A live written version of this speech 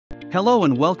Hello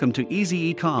and welcome to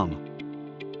EasyEcom.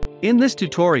 In this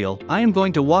tutorial, I am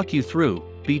going to walk you through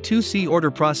B2C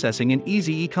order processing in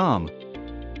EasyEcom.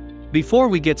 Before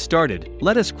we get started,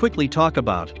 let us quickly talk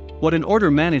about what an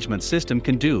order management system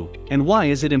can do and why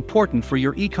is it important for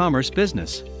your e-commerce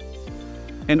business.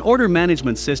 An order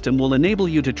management system will enable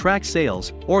you to track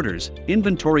sales, orders,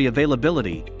 inventory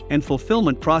availability, and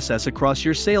fulfillment process across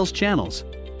your sales channels.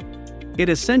 It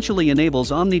essentially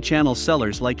enables omni-channel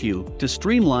sellers like you to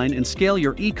streamline and scale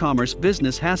your e-commerce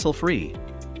business hassle-free.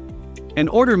 An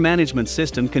order management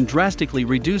system can drastically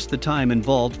reduce the time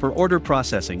involved for order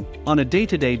processing on a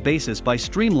day-to-day basis by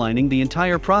streamlining the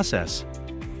entire process.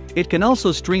 It can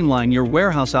also streamline your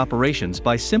warehouse operations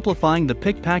by simplifying the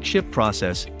pick-pack-ship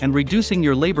process and reducing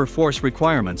your labor force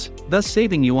requirements, thus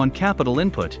saving you on capital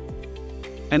input.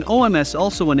 An OMS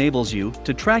also enables you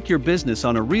to track your business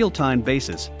on a real-time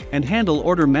basis and handle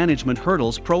order management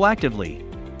hurdles proactively.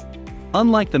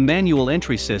 Unlike the manual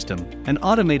entry system, an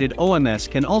automated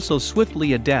OMS can also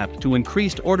swiftly adapt to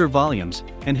increased order volumes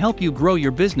and help you grow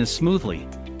your business smoothly.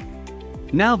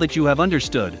 Now that you have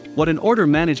understood what an order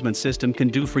management system can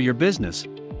do for your business,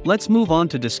 let's move on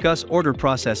to discuss order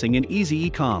processing in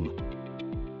EasyEcom.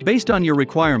 Based on your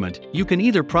requirement, you can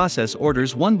either process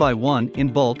orders one by one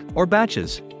in bulk or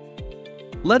batches.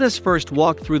 Let us first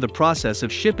walk through the process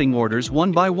of shipping orders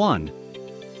one by one.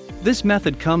 This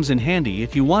method comes in handy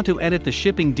if you want to edit the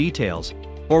shipping details,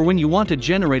 or when you want to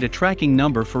generate a tracking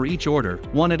number for each order,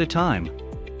 one at a time.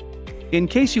 In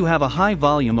case you have a high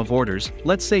volume of orders,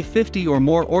 let's say 50 or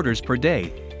more orders per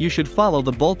day, you should follow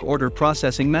the bulk order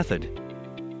processing method.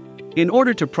 In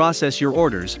order to process your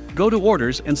orders, go to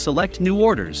Orders and select New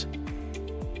Orders.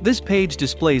 This page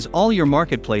displays all your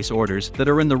marketplace orders that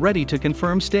are in the Ready to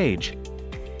Confirm stage.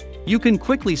 You can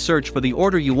quickly search for the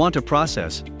order you want to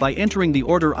process by entering the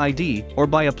order ID or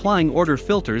by applying order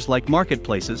filters like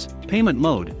marketplaces, payment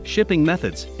mode, shipping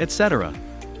methods, etc.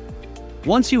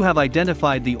 Once you have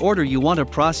identified the order you want to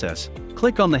process,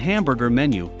 click on the hamburger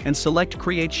menu and select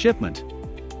Create Shipment.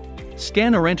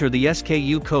 Scan or enter the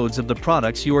SKU codes of the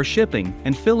products you are shipping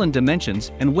and fill in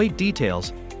dimensions and weight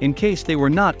details in case they were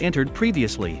not entered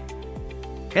previously.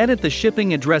 Edit the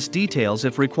shipping address details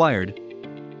if required.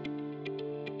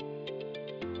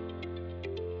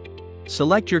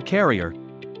 Select your carrier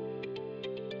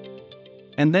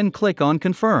and then click on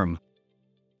Confirm.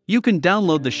 You can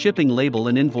download the shipping label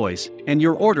and invoice, and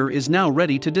your order is now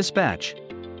ready to dispatch.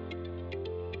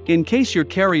 In case your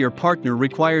carrier partner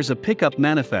requires a pickup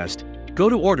manifest, go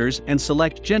to Orders and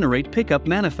select Generate Pickup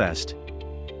Manifest.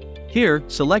 Here,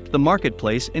 select the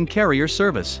marketplace and carrier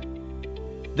service.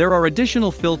 There are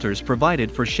additional filters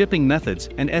provided for shipping methods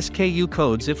and SKU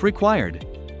codes if required.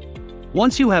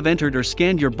 Once you have entered or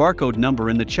scanned your barcode number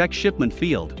in the Check Shipment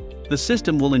field, the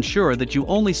system will ensure that you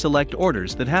only select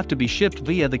orders that have to be shipped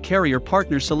via the carrier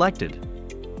partner selected.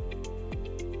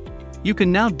 You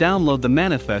can now download the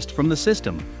manifest from the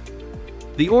system.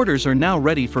 The orders are now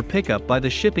ready for pickup by the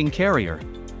shipping carrier.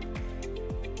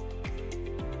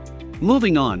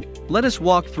 Moving on, let us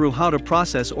walk through how to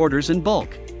process orders in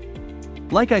bulk.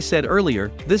 Like I said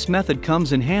earlier, this method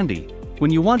comes in handy when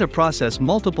you want to process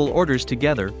multiple orders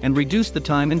together and reduce the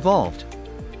time involved.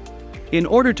 In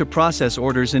order to process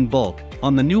orders in bulk,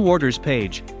 on the New Orders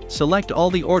page, select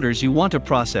all the orders you want to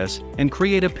process and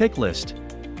create a pick list.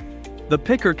 The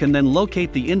picker can then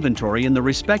locate the inventory in the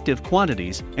respective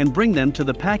quantities and bring them to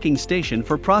the packing station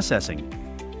for processing.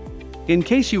 In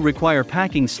case you require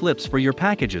packing slips for your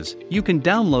packages, you can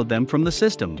download them from the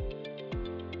system.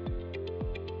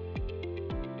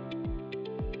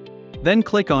 Then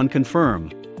click on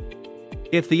Confirm.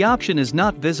 If the option is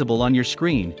not visible on your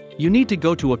screen, you need to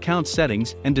go to Account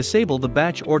Settings and disable the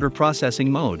Batch Order Processing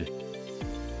mode.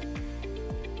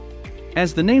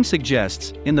 As the name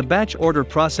suggests, in the batch order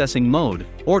processing mode,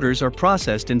 orders are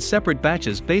processed in separate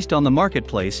batches based on the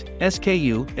marketplace,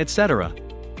 SKU, etc.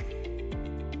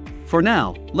 For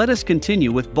now, let us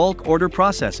continue with bulk order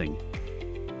processing.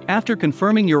 After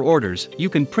confirming your orders, you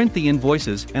can print the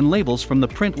invoices and labels from the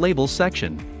Print Labels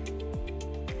section.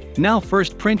 Now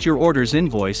first print your order's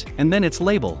invoice and then its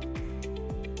label.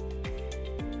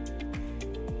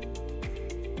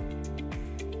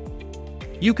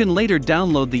 You can later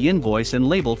download the invoice and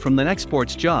label from the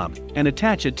Exports job and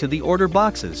attach it to the order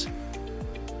boxes.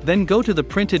 Then go to the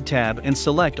Printed tab and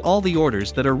select all the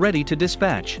orders that are ready to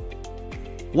dispatch.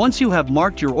 Once you have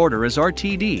marked your order as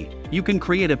RTD, you can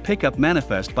create a pickup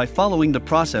manifest by following the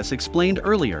process explained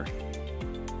earlier.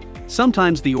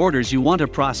 Sometimes the orders you want to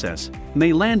process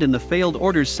may land in the Failed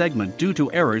Orders segment due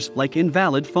to errors like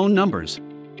invalid phone numbers.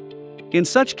 In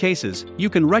such cases, you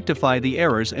can rectify the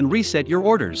errors and reset your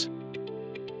orders.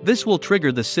 This will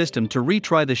trigger the system to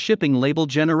retry the shipping label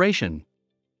generation.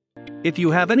 If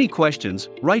you have any questions,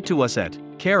 write to us at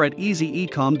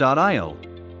care@easyecom.io.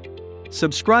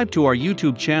 Subscribe to our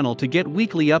YouTube channel to get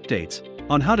weekly updates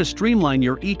on how to streamline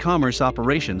your e-commerce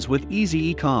operations with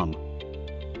EasyEcom.